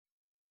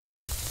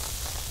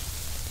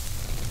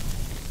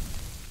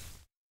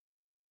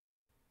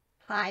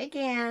Hi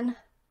again.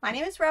 My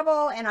name is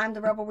Rebel and I'm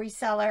the Rebel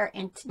Reseller,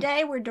 and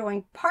today we're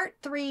doing part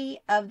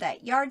 3 of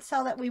that yard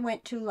sale that we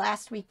went to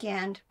last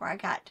weekend where I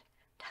got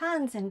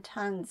tons and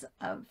tons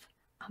of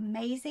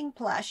amazing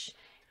plush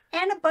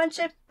and a bunch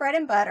of bread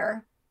and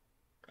butter.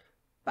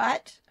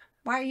 But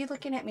why are you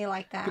looking at me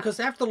like that?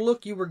 Because after the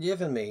look you were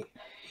giving me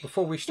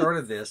before we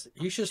started this,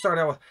 you should start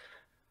out with,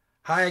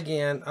 hi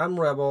again, I'm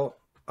Rebel.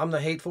 I'm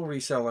the hateful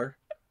reseller.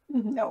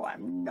 No,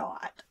 I'm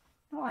not.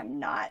 No, I'm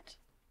not.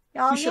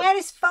 Y'all, he had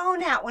his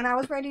phone out when I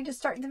was ready to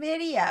start the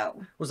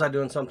video. Was I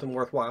doing something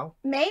worthwhile?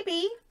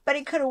 Maybe, but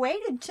it could have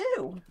waited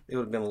too. It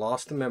would have been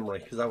lost to memory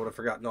because I would have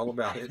forgotten all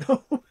about it.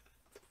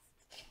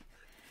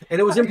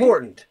 And it was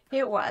important.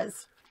 It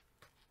was.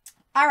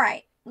 All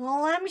right.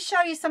 Well, let me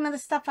show you some of the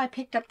stuff I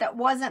picked up that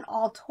wasn't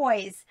all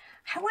toys.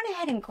 I went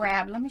ahead and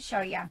grabbed, let me show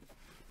you.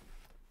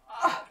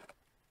 Oh.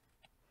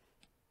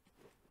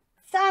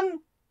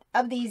 Some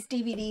of these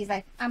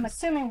DVDs, I'm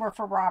assuming were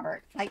for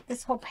Robert. Like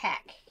this whole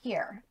pack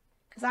here.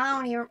 Because I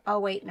don't even, oh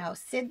wait, no,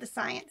 Sid the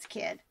Science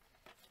Kid.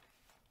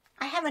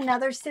 I have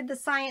another Sid the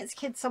Science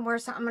Kid somewhere,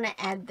 so I'm going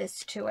to add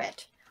this to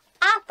it.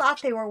 I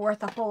thought they were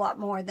worth a whole lot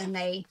more than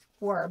they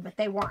were, but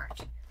they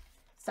weren't.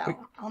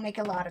 So I'll make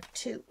a lot of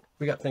 2.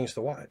 We got things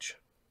to watch.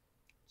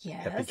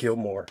 Yes. Happy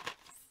Gilmore.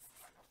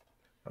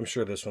 I'm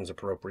sure this one's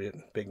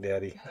appropriate. Big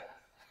Daddy.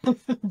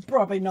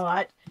 Probably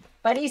not.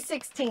 But he's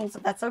 16, so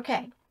that's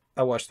okay.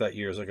 I watched that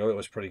years ago. It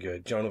was pretty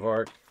good. Joan of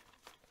Arc.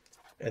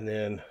 And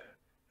then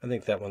I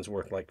think that one's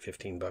worth like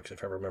 $15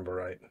 if I remember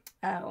right.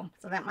 Oh,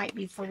 so that might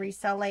be for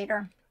resale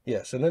later.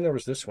 Yes, and then there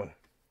was this one.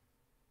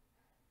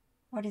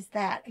 What is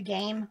that? A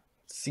game?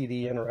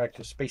 CD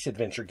Interactive Space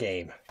Adventure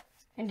game.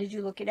 And did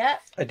you look it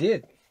up? I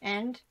did.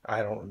 And?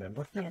 I don't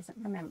remember. He doesn't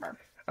remember.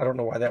 I don't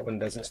know why that one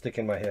doesn't stick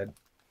in my head.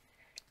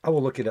 I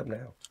will look it up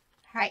now.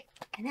 All right.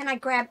 And then I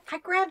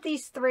grabbed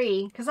these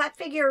 3 because I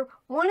figure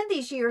one of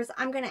these years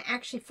I'm going to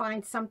actually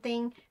find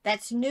something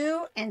that's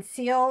new and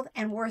sealed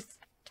and worth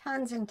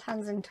tons and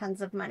tons and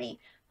tons of money.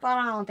 But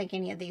I don't think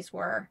any of these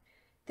were.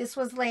 This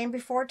was Land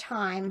Before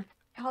Time.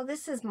 Oh,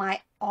 this is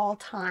my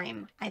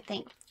all-time, I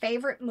think,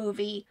 favorite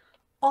movie,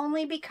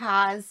 only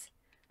because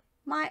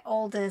my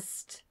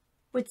oldest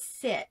would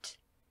sit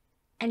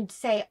and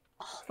say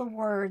all the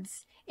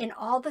words in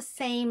all the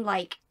same,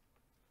 like,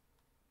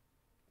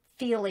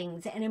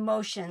 feelings and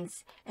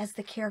emotions as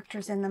the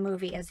characters in the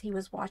movie as he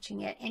was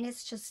watching it. And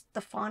it's just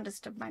the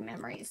fondest of my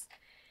memories.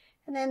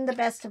 And then The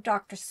Best of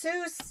Dr.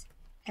 Seuss.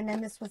 And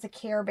then this was a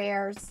Care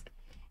Bears.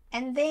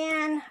 And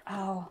then,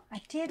 oh,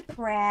 I did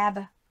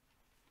grab,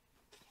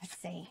 let's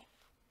see,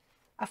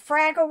 a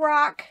Fraggle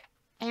Rock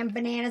and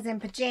Bananas in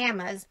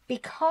Pajamas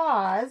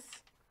because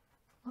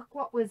look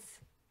what was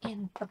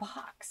in the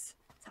box.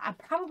 So I'm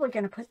probably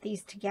going to put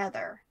these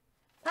together.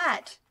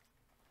 But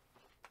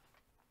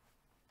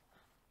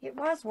it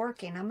was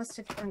working. I must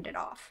have turned it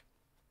off.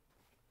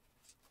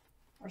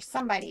 Or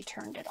somebody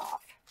turned it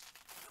off.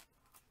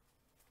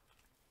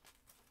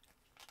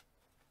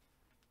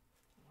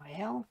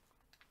 Well,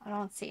 I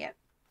don't see it.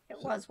 It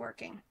was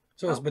working.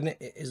 So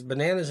is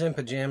Bananas in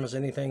Pajamas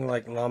anything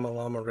like Llama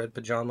Llama Red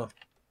Pajama?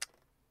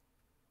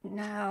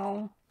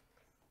 No.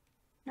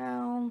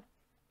 No.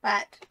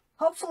 But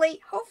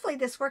hopefully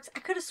this works. I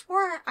could have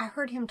swore I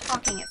heard him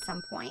talking at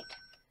some point.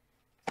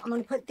 I'm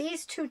going to put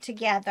these 2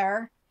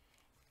 together.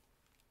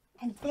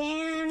 And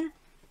then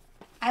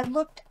I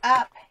looked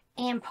up,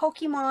 and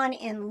Pokemon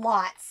in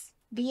Lots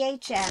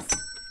VHS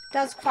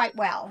does quite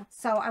well.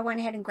 So I went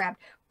ahead and grabbed.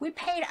 We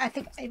paid, I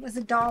think it was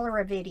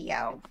 $1 a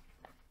video.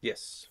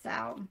 Yes.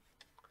 So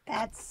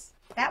that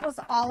was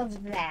all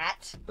of that.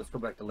 Let's go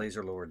back to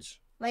Laser Lords.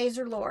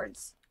 Laser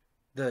Lords.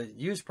 The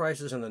used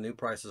prices and the new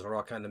prices are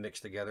all kind of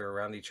mixed together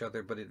around each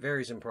other, but it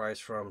varies in price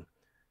from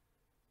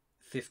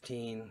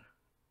 $15,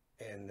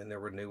 and then there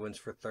were new ones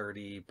for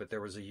 $30, but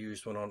there was a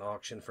used one on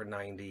auction for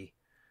 $90,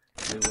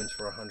 new ones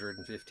for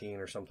 $115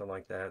 or something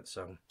like that.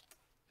 So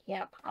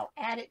yep, I'll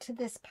add it to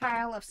this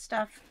pile of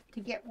stuff to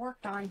get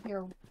worked on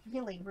here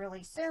really,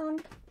 really soon.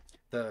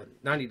 The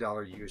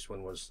 $90 used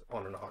one was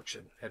on an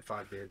auction, had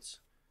 5 bids.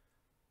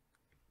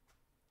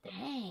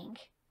 Dang,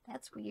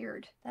 that's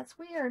weird. That's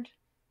weird.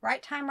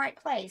 Right time, right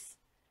place.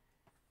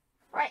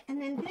 Right,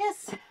 and then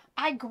this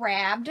I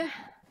grabbed.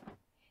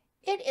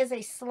 It is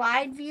a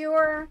slide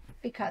viewer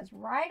because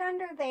right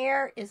under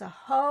there is a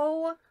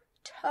whole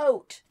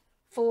tote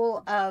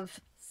full of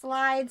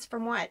slides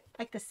from what?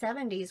 Like the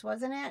 70s,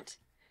 wasn't it?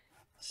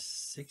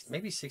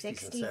 Maybe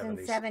 60s and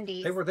 70s.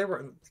 70s. They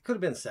were could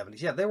have been 70s.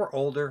 Yeah, they were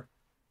older.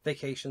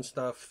 Vacation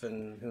stuff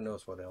and who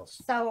knows what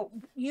else. So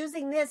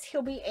using this,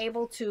 he'll be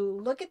able to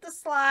look at the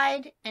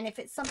slide, and if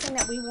it's something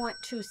that we want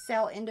to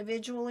sell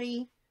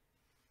individually,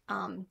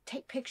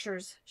 take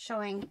pictures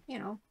showing, you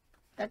know,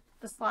 that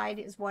the slide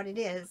is what it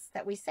is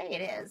that we say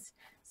it is.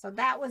 So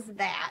that was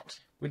that.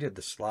 We did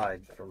the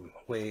slide from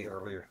way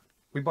earlier.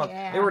 We bought.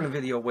 Yeah. They were in a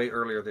video way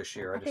earlier this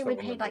year. I think we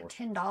paid like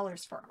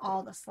 $10 for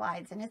all the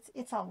slides, and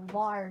it's a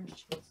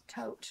large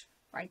tote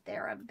right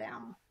there of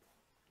them.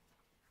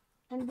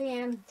 And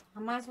then I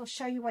might as well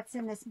show you what's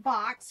in this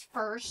box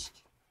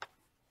first.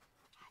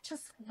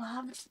 just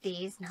loved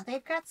these. Now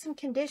they've got some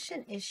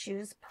condition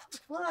issues, but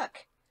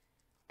look.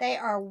 They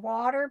are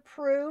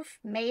waterproof,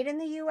 made in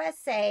the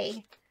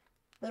USA.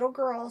 Little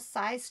girls,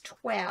 size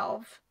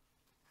 12.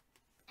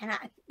 And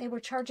they were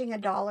charging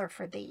 $1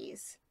 for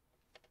these.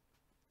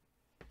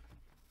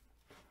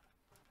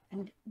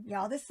 And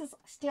y'all, this is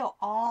still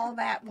all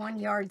that one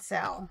yard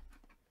sale.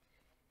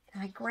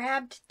 And I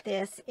grabbed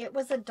this. It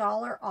was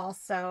 $1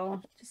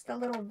 also. Just a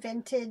little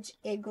vintage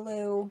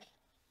igloo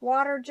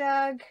water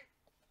jug.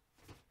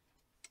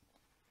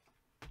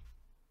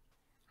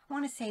 I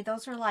want to say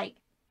those are like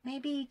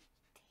maybe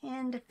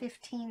 $10 to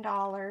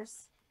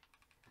 $15.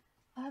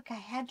 Look, I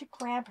had to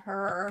grab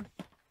her.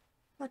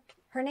 Look,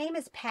 her name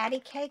is Patty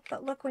Cake,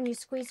 but look when you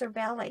squeeze her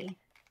belly.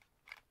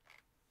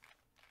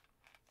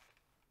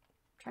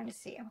 I'm trying to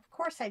see. Of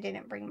course I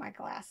didn't bring my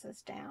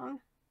glasses down.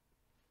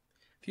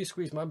 If you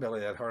squeeze my belly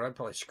that hard, I'd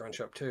probably scrunch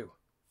up too.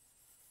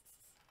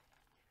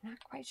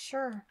 Not quite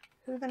sure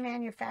who the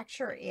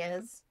manufacturer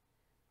is,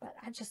 but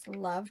I just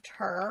loved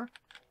her.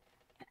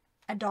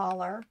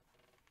 $1.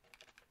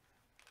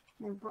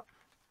 And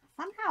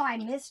somehow I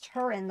missed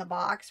her in the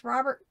box.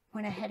 Robert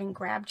went ahead and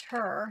grabbed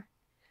her.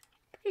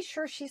 Pretty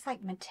sure she's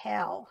like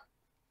Mattel.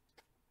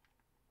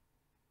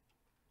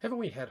 Haven't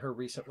we had her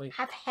recently?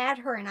 I've had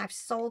her and I've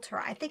sold her.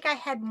 I think I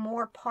had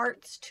more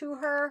parts to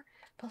her,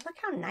 but look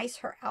how nice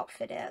her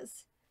outfit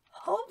is.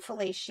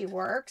 Hopefully she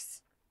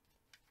works.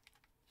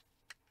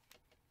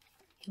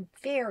 In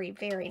very,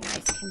 very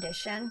nice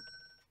condition.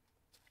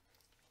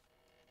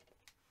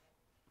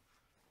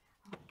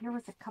 Oh, here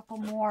was a couple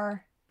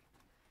more.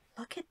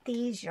 Look at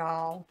these,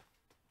 y'all.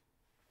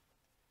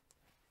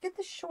 Look at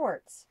the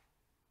shorts.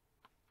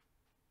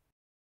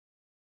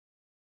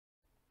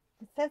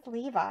 It says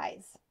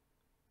Levi's.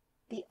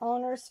 The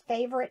owner's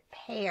favorite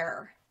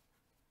pair.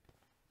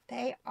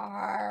 They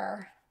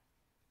are,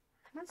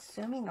 I'm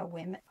assuming a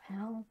women.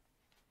 Well,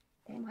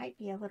 they might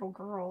be a little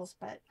girls,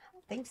 but I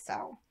don't think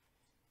so.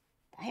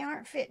 They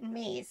aren't fitting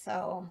me,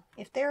 so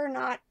if they're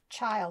not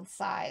child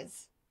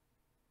size,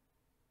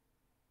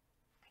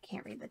 I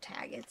can't read the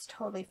tag. It's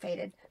totally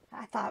faded.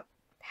 I thought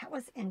that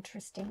was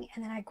interesting.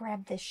 And then I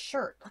grabbed this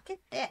shirt. Look at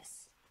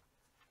this.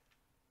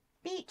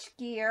 Beach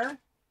gear.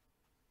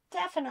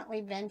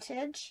 Definitely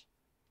vintage.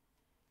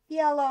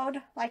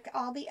 Yellowed like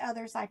all the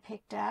others I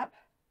picked up.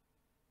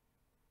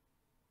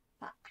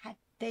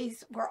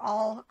 These were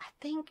all, I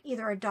think,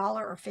 either $1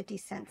 or 50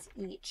 cents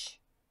each.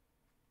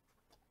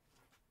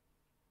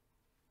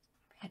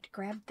 I had to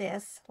grab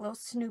this little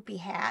Snoopy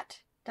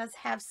hat. Does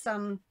have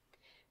some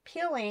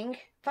peeling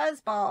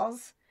fuzz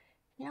balls.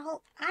 You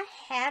know, I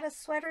had a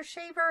sweater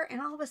shaver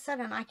and all of a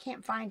sudden I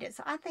can't find it.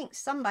 So I think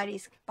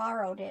somebody's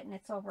borrowed it and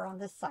it's over on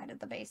this side of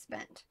the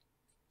basement.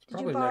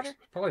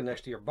 Probably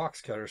next to your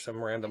box cutter,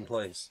 some random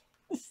place.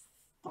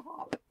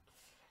 Stop.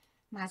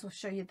 Might as well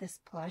show you this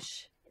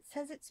plush. It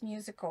says it's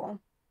musical,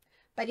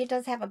 but it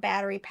does have a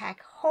battery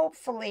pack.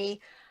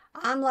 Hopefully,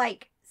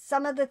 unlike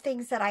some of the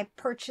things that I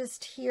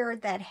purchased here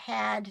that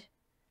had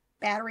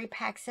battery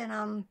packs in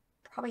them,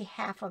 probably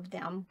half of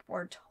them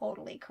were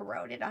totally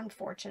corroded,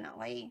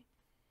 unfortunately.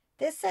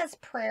 This says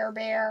Prayer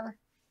Bear,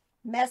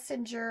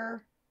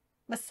 Messenger,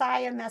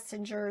 Messiah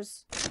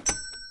Messengers.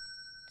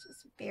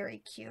 Just very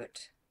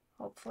cute.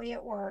 Hopefully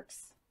it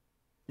works.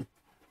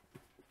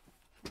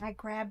 I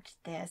grabbed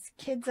this.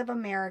 Kids of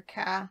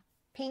America.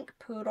 Pink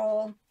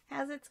poodle.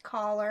 Has its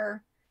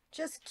collar.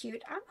 Just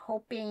cute. I'm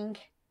hoping,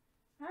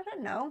 I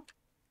don't know,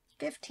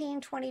 $15,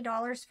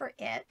 $20 for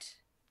it.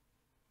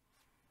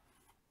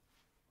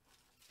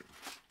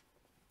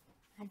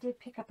 I did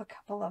pick up a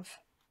couple of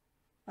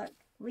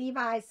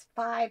Levi's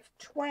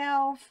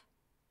 512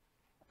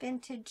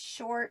 vintage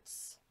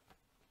shorts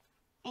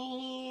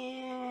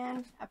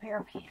and a pair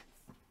of pants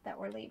that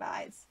were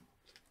Levi's.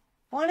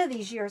 One of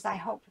these years I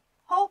hope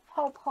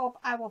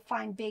I will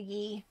find Big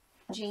E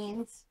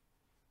jeans.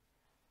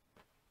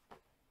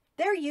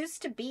 There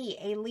used to be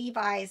a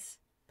Levi's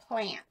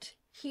plant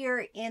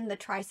here in the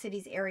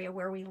Tri-Cities area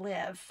where we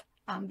live.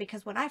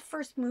 Because when I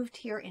first moved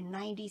here in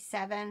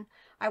 '97,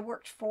 I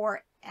worked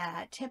for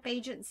a temp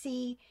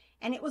agency,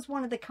 and it was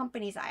one of the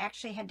companies I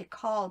actually had to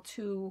call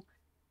to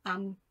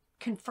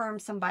confirm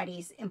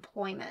somebody's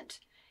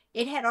employment.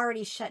 It had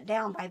already shut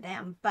down by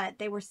them, but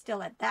they were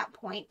still at that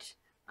point,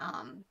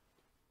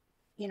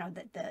 you know,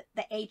 the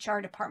HR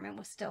department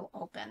was still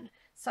open.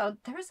 So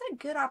there's a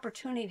good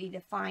opportunity to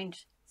find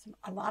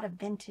a lot of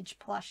vintage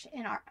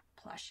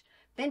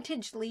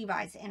vintage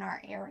Levi's in our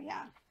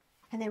area.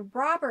 And then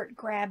Robert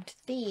grabbed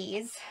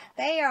these.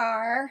 They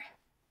are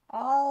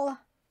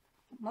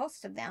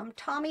most of them,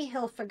 Tommy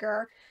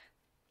Hilfiger,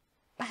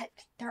 but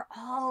they're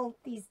all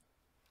these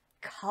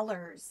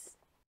colors.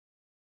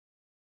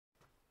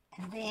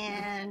 And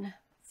then,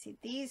 see,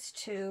 these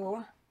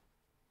two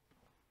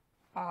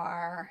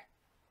are,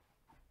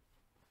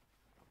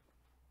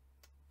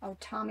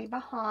 Tommy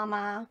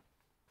Bahama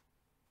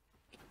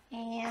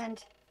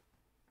and,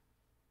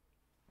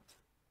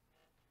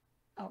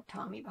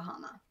 Tommy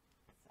Bahama.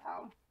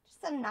 So,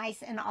 just a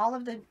nice, and all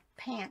of the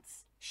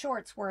pants,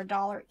 shorts were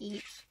 $1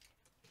 each.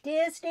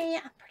 Disney.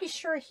 I'm pretty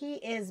sure he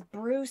is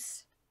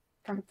Bruce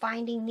from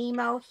Finding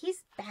Nemo.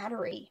 He's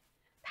battery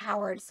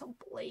powered, so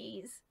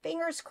please,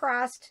 fingers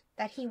crossed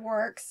that he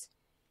works.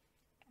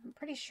 I'm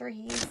pretty sure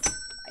he's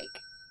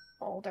like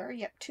older.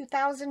 Yep,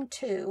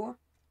 2002.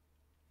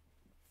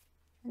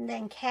 And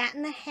then Cat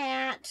in the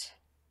Hat.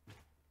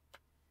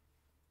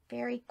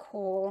 Very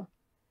cool.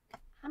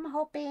 I'm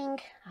hoping,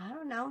 I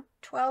don't know,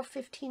 $12,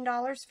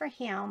 $15 for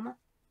him.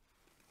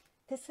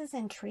 This is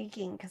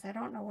intriguing because I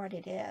don't know what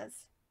it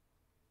is.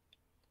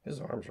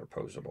 His arms are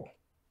posable.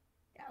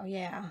 Oh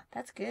yeah,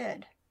 that's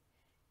good.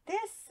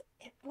 This,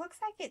 it looks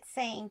like it's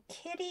saying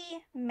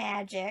Kitty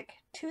Magic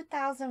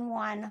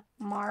 2001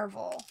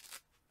 Marvel.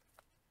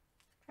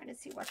 Trying to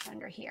see what's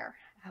under here.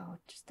 Oh,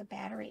 just the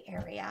battery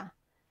area.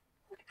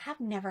 Look, I've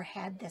never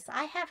had this.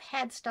 I have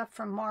had stuff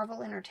from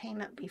Marvel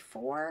Entertainment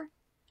before.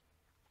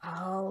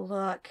 Oh,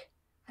 look.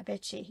 I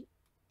bet you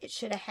it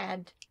should have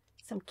had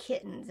some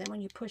kittens. And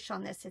when you push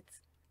on this,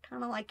 it's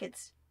kind of like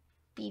it's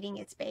feeding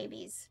its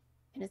babies.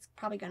 And it's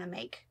probably going to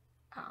make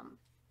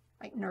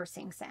like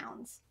nursing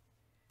sounds.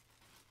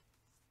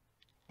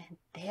 And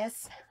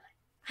this,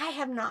 I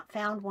have not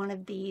found one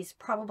of these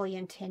probably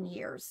in 10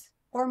 years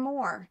or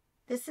more.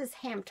 This is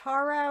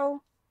Hamtaro.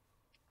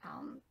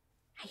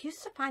 I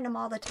used to find them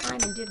all the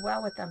time and did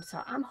well with them.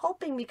 So I'm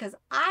hoping, because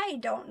I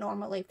don't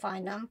normally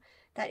find them,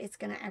 that it's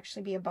going to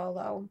actually be a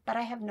bolo. But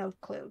I have no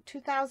clue.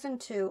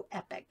 2002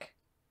 Epic.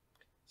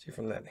 Is he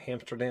from that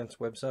hamster dance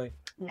website?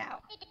 No.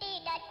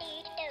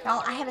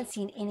 Oh, I haven't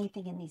seen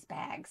anything in these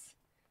bags.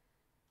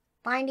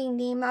 Finding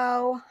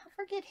Nemo. I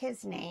forget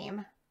his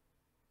name.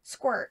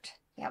 Squirt.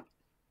 Yep.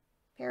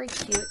 Very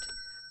cute.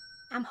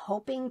 I'm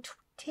hoping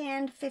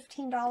 $10,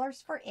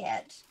 $15 for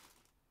it.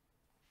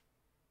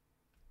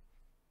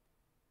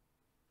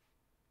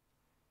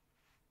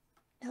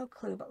 No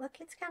clue, but look,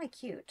 it's kind of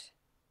cute.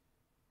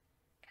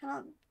 Kind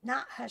of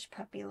not hush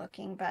puppy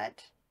looking,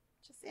 but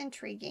just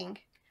intriguing.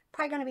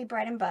 Probably going to be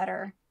bread and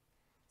butter.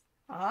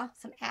 Aw,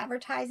 some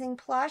advertising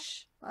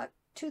plush. Look,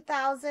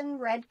 2000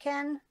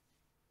 Redken.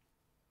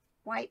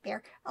 White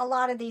Bear. A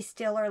lot of these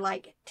still are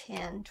like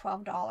 $10,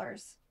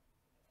 $12.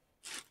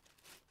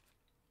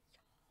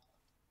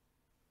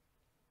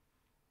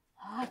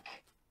 Look.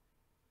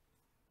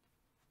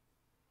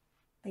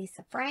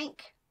 Lisa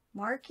Frank.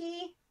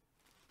 Marky.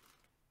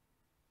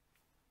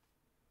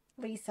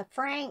 Lisa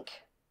Frank.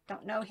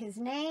 Don't know his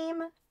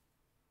name.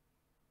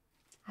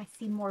 I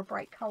see more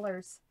bright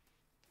colors.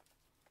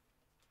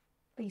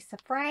 Lisa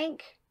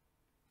Frank.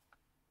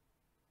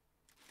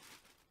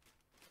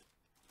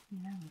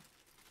 No.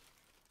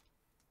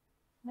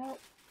 Nope.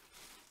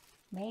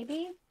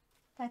 Maybe.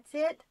 That's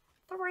it.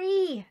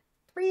 Three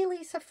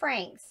Lisa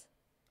Franks.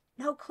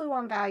 No clue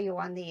on value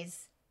on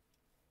these.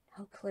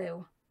 No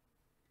clue.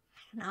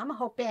 And I'm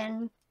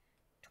hoping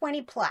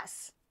 20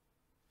 plus.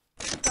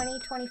 20,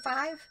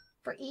 25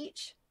 for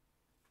each.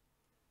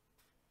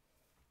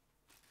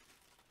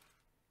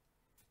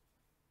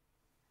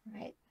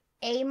 All right.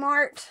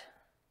 A-Mart.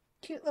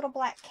 Cute little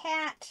black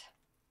cat.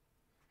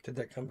 Did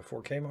that come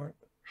before Kmart?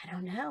 I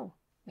don't know.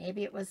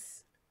 Maybe it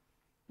was,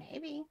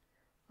 maybe,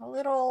 a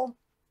little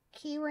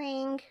key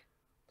ring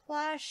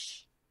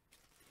plush.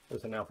 It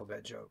was an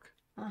alphabet joke.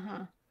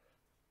 Uh-huh.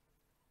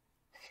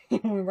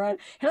 Right.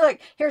 Look,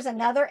 here's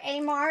another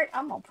A-Mart.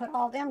 I'm going to put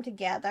all them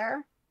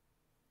together.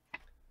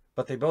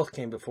 But they both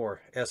came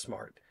before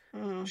S-Mart.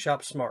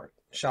 Shop Smart.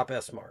 Shop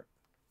S-Mart.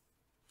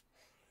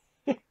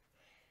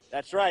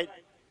 That's right.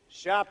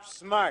 Shop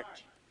smart.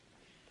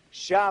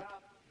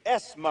 Shop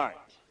S-Mart.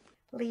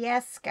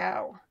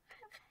 Liesco.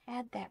 I've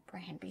had that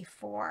brand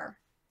before.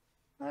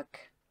 Look.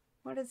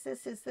 What is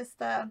this? Is this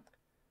the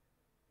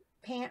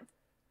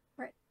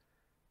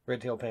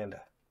Red Tail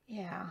Panda.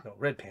 Yeah. No,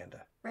 Red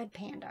Panda. Red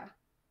Panda.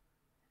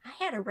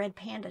 I had a red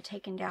panda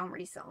taken down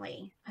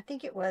recently. I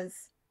think it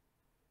was,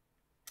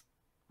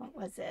 what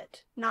was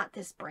it? Not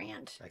this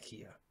brand.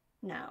 IKEA.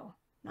 No,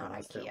 not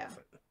IKEA.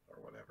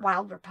 Or whatever.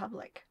 Wild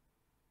Republic.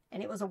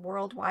 And it was a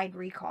worldwide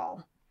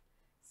recall.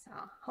 So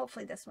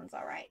hopefully this one's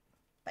all right.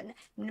 But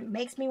it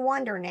makes me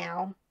wonder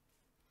now.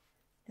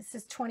 This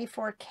is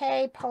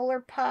 24K,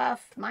 Polar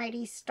Puff,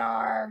 Mighty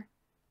Star,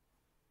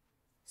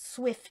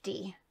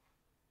 Swifty.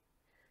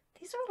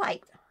 These are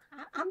like,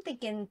 I'm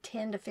thinking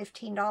 $10 to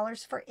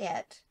 $15 for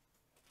it.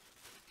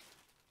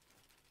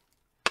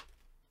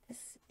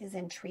 This is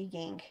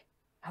intriguing.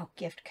 Oh,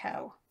 Gift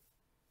Co.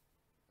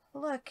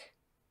 Look,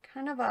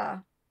 kind of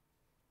a,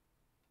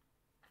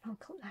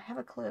 I have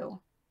a clue.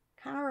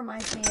 Kind of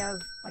reminds me of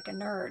like a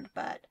nerd,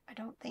 but I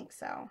don't think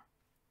so.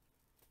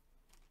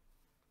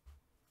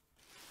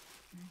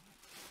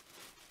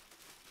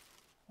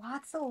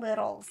 Lots of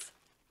littles.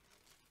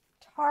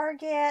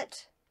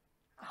 Target.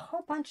 A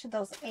whole bunch of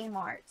those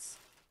A-Marts.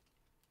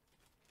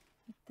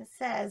 This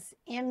says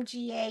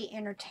MGA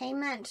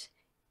Entertainment.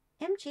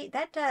 They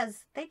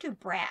do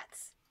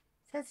Bratz.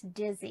 It says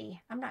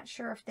Dizzy. I'm not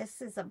sure if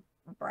this is a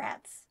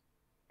Bratz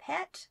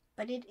pet,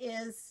 but it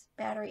is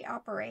battery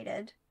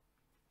operated.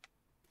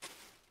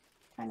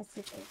 Trying to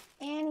see if there's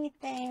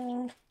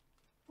anything.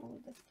 Oh,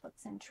 this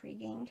looks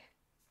intriguing.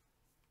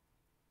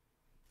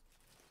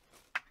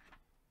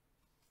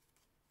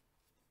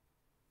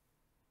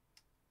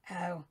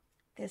 Oh,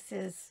 this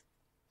is,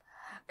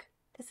 look,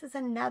 this is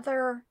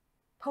another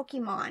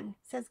Pokemon. It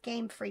says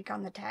Game Freak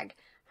on the tag.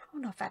 I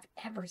don't know if I've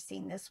ever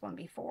seen this one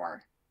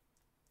before.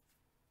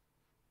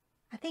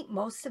 I think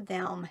most of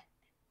them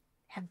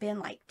have been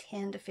like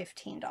 $10 to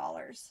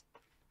 $15.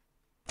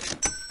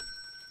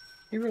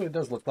 He really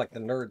does look like the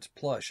Nerd's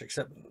plush,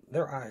 except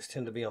their eyes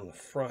tend to be on the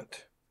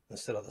front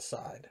instead of the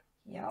side.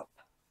 Yep.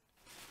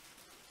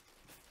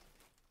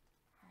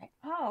 All right.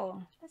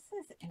 Oh, this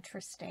is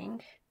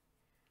interesting.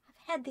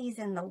 I've had these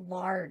in the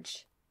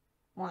large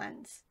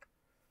ones.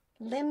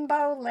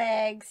 Limbo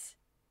Legs,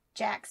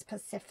 Jack's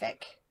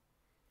Pacific.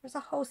 There's a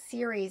whole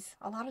series.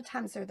 A lot of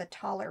times they're the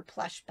taller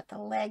plush, but the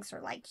legs are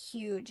like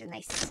huge and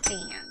they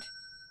stand.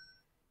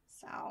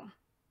 So,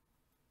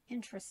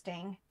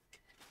 interesting.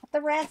 But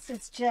the rest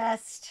is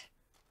just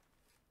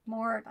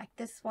more like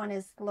this one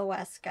is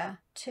Loeska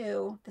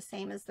too, the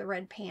same as the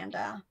red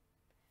panda.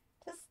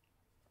 Just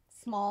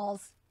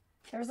smalls.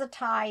 There's a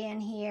tie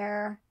in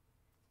here.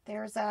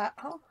 There's a,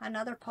 oh,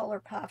 another Polar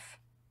Puff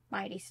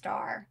Mighty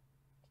Star.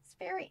 It's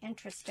very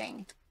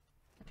interesting.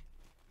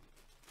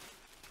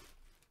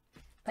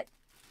 But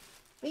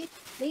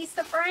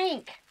Lisa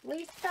Frank.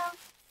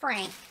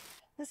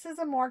 This is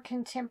a more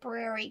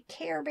contemporary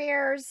Care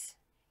Bears.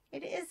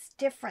 It is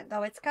different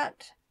though. It's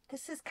got,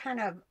 this is kind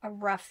of a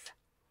rough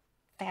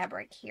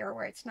fabric here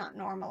where it's not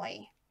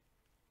normally.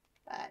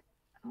 But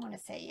I want to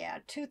say, yeah,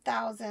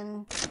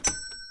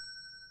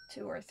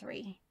 2002 or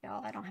 3.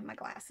 Y'all, I don't have my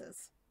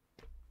glasses.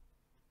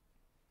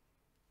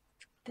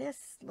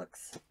 This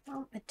looks,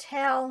 well,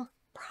 Mattel,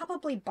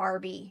 probably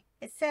Barbie.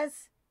 It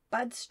says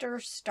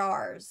Budster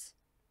Stars.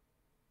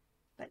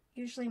 But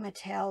usually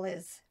Mattel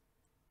is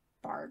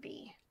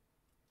Barbie.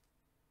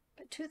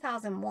 But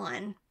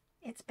 2001,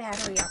 it's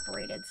battery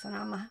operated, so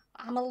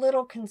I'm a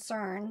little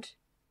concerned.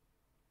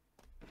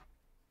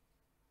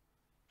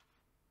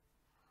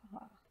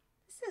 Oh,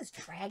 this is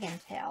Dragon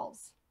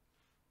Tails.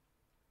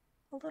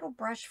 A little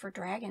brush for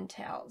Dragon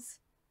Tails.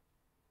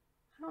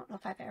 I don't know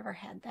if I've ever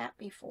had that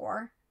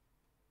before.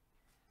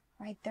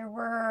 Right, there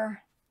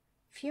were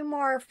a few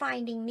more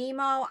Finding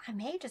Nemo. I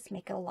may just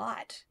make a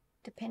lot,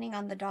 depending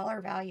on the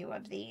dollar value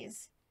of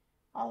these.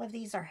 All of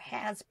these are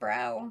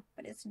Hasbro,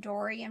 but it's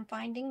Dory and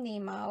Finding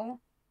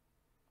Nemo.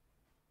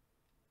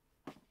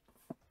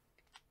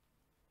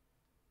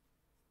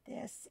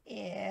 This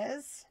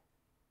is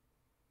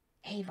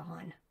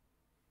Avon.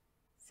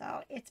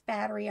 So it's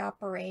battery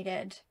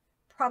operated.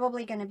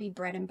 Probably going to be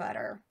bread and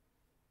butter.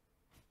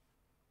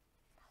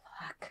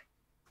 Look.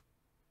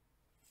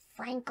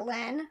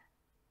 Franklin.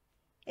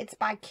 It's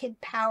by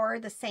Kid Power,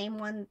 the same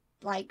one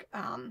like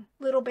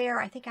Little Bear.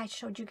 I think I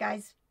showed you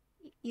guys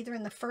either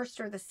in the first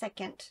or the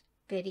second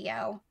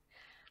video.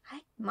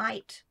 I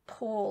might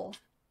pull,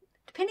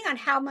 depending on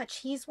how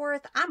much he's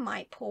worth, I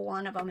might pull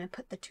one of them and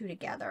put the two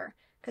together.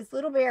 Because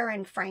Little Bear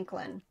and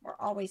Franklin were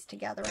always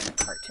together in the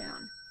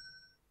cartoon.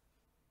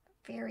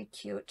 Very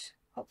cute.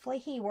 Hopefully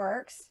he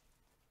works.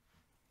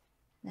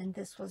 And then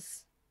this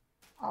was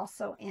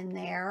also in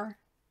there.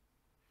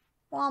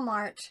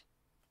 Walmart.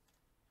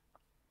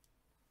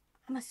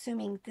 I'm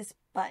assuming this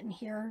button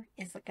here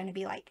is going to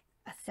be like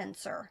a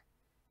sensor.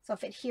 So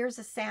if it hears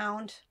a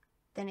sound,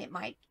 then it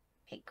might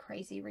make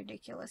crazy,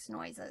 ridiculous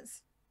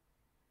noises.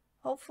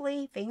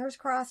 Hopefully, fingers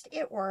crossed,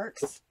 it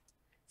works.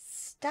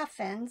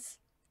 Stuffins.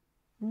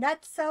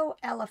 Nutso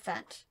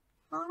Elephant.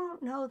 I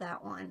don't know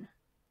that one.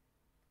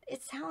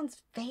 It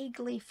sounds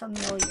vaguely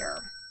familiar.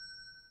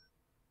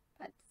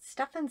 But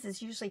Stuffins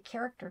is usually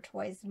character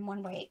toys in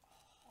one way.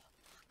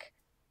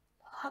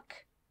 Oh, look.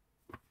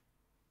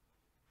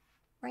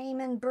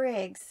 Raymond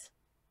Briggs.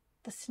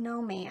 The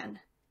Snowman.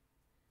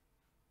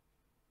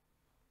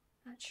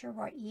 Not sure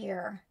what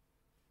year.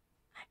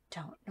 I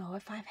don't know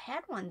if I've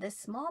had one this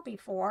small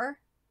before.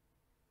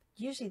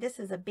 Usually this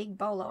is a big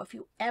bolo. If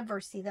you ever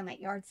see them at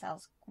yard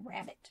sales,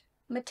 grab it.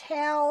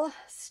 Mattel,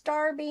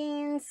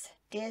 Starbeans,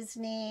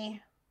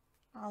 Disney,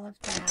 all of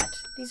that.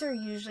 These are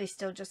usually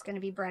still just going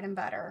to be bread and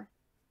butter.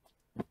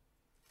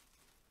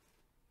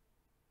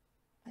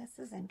 This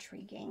is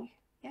intriguing.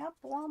 Yep,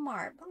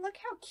 Walmart. But look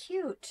how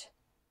cute.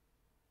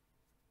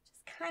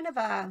 Just kind of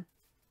a,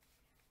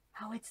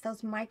 oh, it's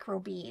those micro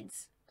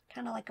beads.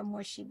 Kind of like a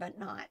mushy, but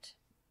not.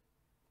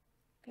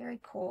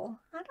 Very cool.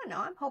 I don't know.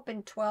 I'm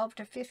hoping 12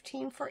 to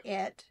 15 for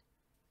it.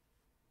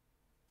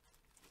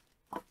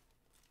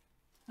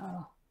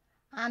 Oh,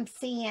 I'm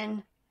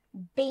seeing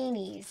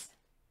beanies.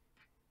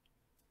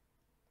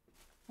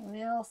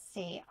 We'll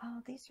see.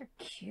 Oh, these are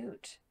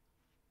cute.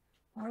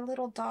 More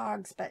little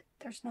dogs, but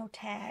there's no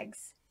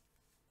tags.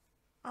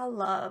 I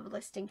love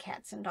listing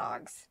cats and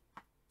dogs.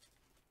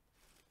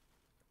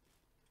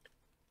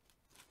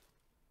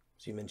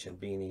 So you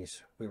mentioned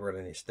beanies. We were at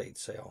an estate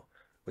sale,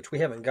 which we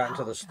haven't gotten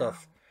to the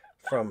stuff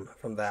from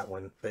that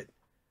one, but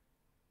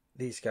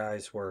these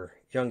guys were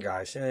young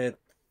guys,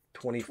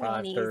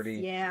 25, 20s, 30.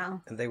 Yeah.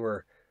 And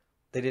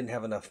they didn't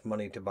have enough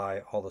money to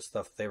buy all the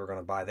stuff they were going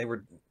to buy. They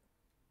were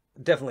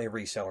definitely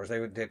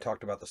resellers. They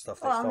talked about the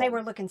stuff Well, and they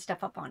were looking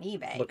stuff up on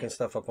eBay. Looking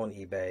stuff up on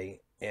eBay.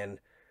 And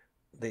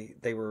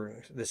they were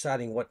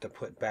deciding what to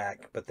put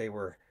back, but they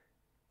were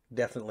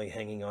definitely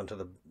hanging on to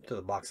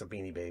the box of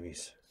Beanie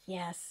Babies.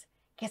 Yes,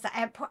 because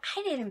I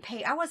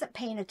wasn't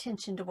paying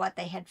attention to what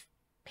they had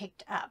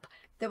picked up.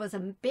 There was a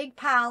big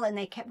pile and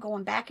they kept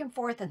going back and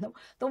forth. And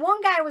the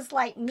one guy was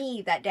like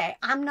me that day,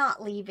 I'm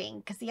not leaving.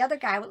 Because the other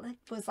guy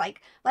was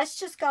like, let's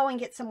just go and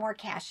get some more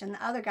cash. And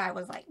the other guy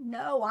was like,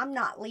 no, I'm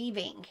not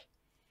leaving.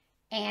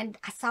 And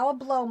I saw a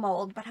blow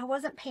mold, but I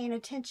wasn't paying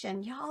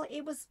attention. Y'all,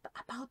 it was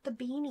about the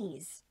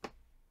beanies.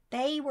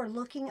 They were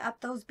looking up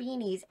those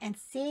beanies and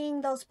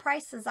seeing those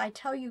prices I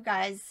tell you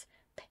guys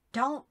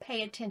don't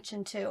pay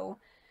attention to.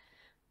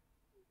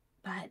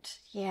 But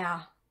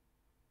yeah,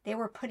 they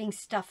were putting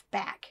stuff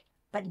back,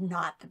 but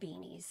not the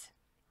beanies.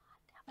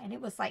 And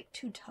it was like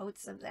 2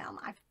 totes of them,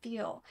 I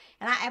feel.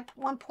 And at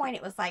one point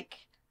it was like,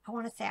 I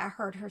want to say I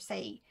heard her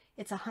say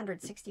it's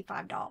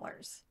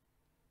 $165.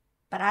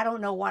 But I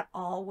don't know what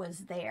all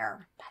was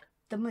there. But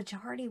the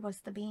majority was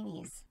the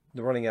beanies.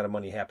 The running out of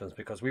money happens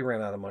because we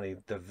ran out of money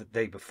the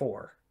day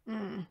before.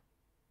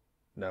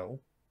 No.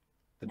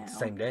 The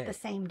same day. The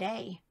same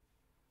day.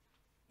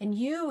 And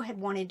you had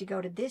wanted to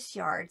go to this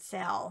yard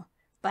sale,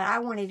 but I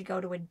wanted to go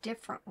to a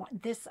different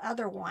one, this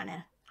other one. And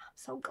I'm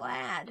so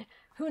glad.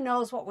 Who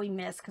knows what we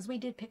missed, because we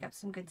did pick up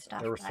some good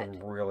stuff. There were some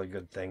really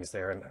good things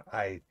there, and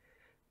I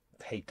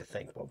hate to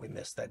think what we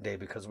missed that day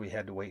because we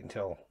had to wait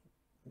until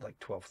like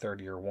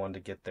 12:30 or 1 to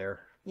get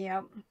there.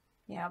 Yep.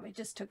 Yeah, it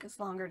just took us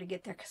longer to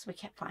get there because we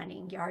kept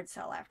finding yard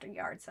sale after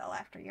yard sale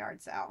after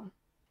yard sale.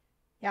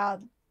 Yeah,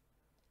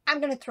 I'm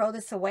going to throw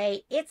this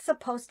away. It's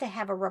supposed to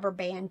have a rubber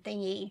band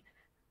thingy.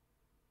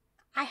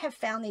 I have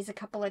found these a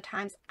couple of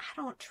times. I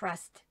don't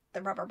trust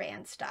the rubber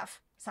band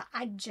stuff. So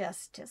I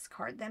just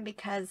discard them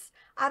because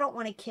I don't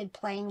want a kid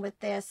playing with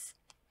this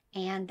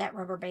and that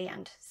rubber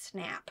band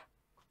snap.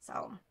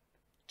 So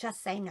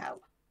just say no.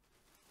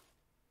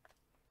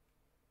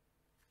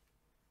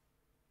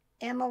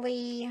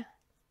 Emily,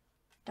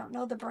 don't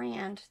know the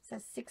brand. It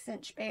says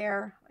 6-inch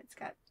bear. It's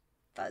got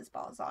fuzz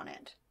balls on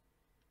it.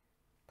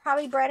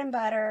 Probably bread and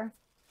butter.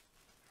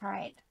 All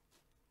right.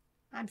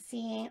 I'm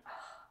seeing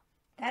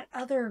that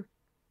other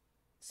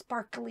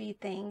sparkly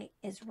thing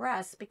is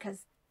Russ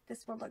because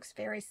this one looks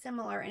very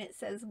similar and it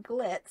says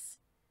glitz.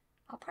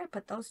 I'll probably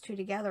put those two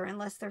together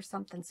unless there's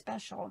something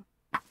special.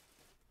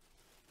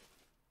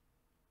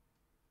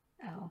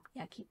 Oh,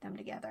 yeah, keep them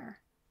together.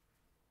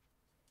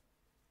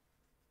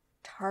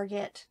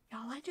 Target.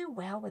 Y'all, I do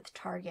well with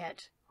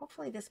Target.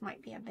 Hopefully this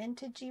might be a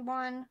vintagey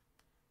one.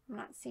 I'm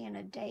not seeing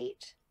a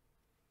date.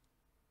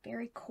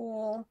 Very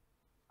cool.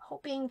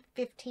 Hoping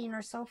 15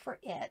 or so for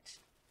it.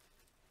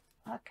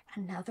 Look,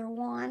 another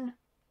one.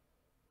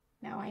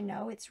 Now I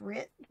know it's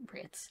Ritz.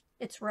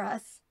 It's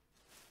Russ.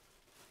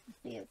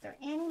 Let's see, is there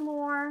any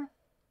more?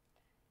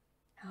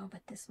 Oh,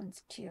 but this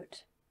one's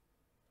cute.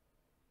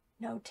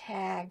 No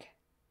tag.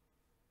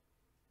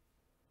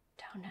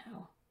 Don't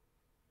know.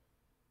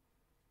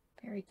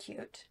 Very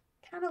cute.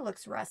 Kind of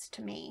looks Russ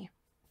to me.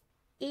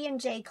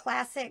 E&J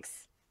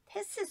Classics.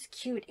 This is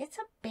cute. It's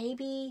a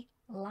baby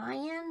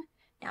lion.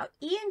 Now,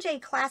 E&J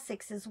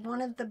Classics is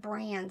one of the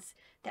brands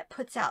that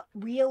puts out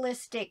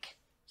realistic,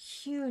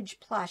 huge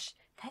plush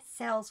that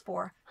sells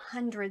for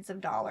hundreds of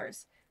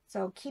dollars.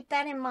 So keep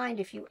that in mind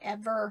if you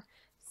ever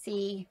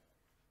see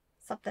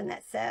something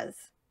that says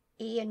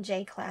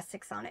E&J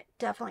Classics on it.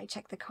 Definitely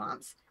check the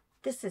comps.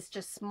 This is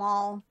just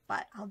small,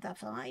 but I'll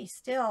definitely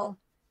still...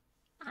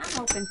 I'm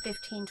hoping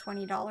 $15,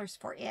 $20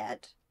 for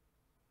it.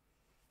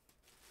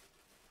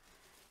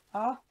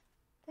 Oh,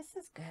 this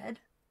is good.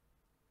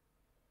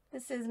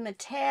 This is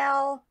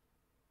Mattel.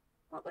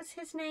 What was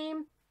his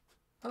name?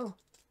 Oh,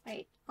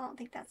 wait. I don't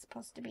think that's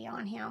supposed to be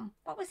on him.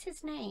 What was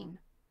his name?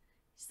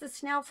 It's the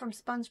snail from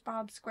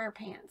SpongeBob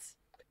SquarePants.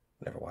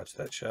 Never watched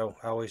that show.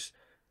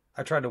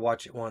 I tried to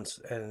watch it once,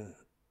 and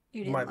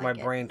my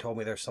brain told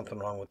me there's something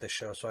wrong with this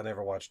show, so I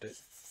never watched it.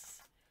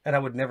 And I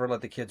would never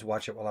let the kids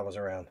watch it while I was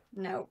around.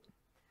 Nope.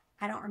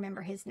 I don't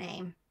remember his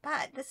name,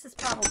 but this is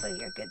probably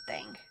a good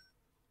thing.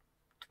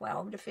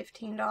 $12 to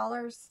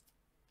 $15.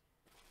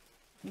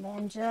 And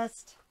then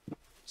just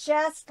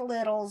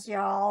littles,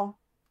 y'all.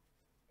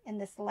 In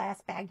this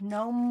last bag.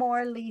 No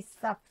more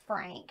Lisa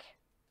Frank.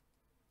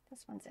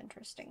 This one's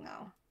interesting,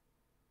 though.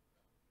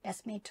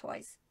 Best Made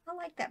Toys. I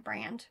like that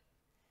brand.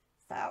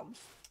 So,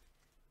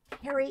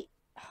 Harry.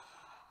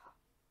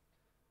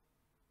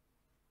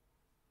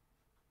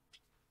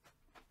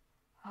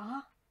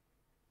 Huh?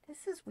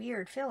 This is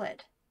weird. Feel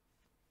it.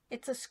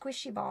 It's a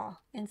squishy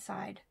ball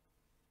inside.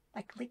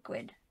 Like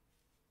liquid.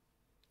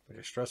 Like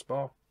a stress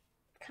ball?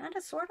 Kind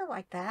of, sort of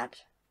like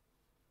that.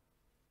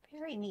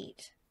 Very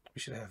neat.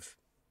 We should have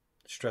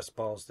stress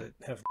balls that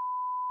have...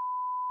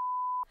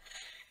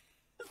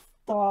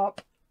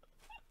 Stop.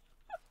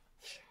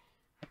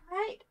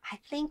 Alright, I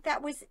think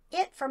that was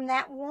it from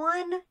that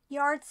one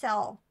yard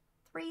sale.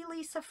 3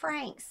 Lisa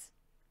Franks.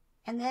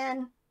 And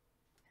then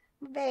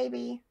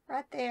baby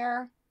right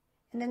there.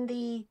 And then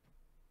the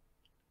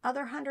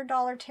other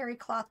 $100 terry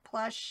cloth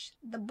plush.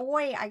 The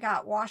boy I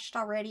got washed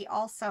already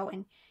also.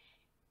 And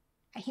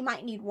he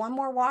might need one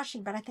more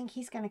washing, but I think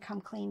he's going to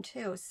come clean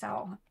too.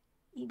 So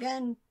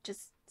even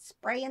just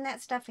spraying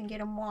that stuff and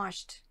get him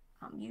washed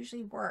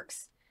usually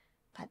works.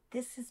 But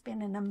this has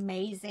been an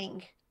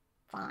amazing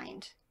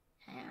find,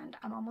 and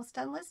I'm almost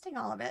done listing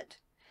all of it.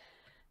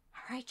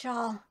 All right,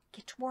 y'all,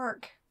 get to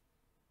work.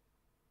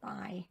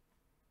 Bye.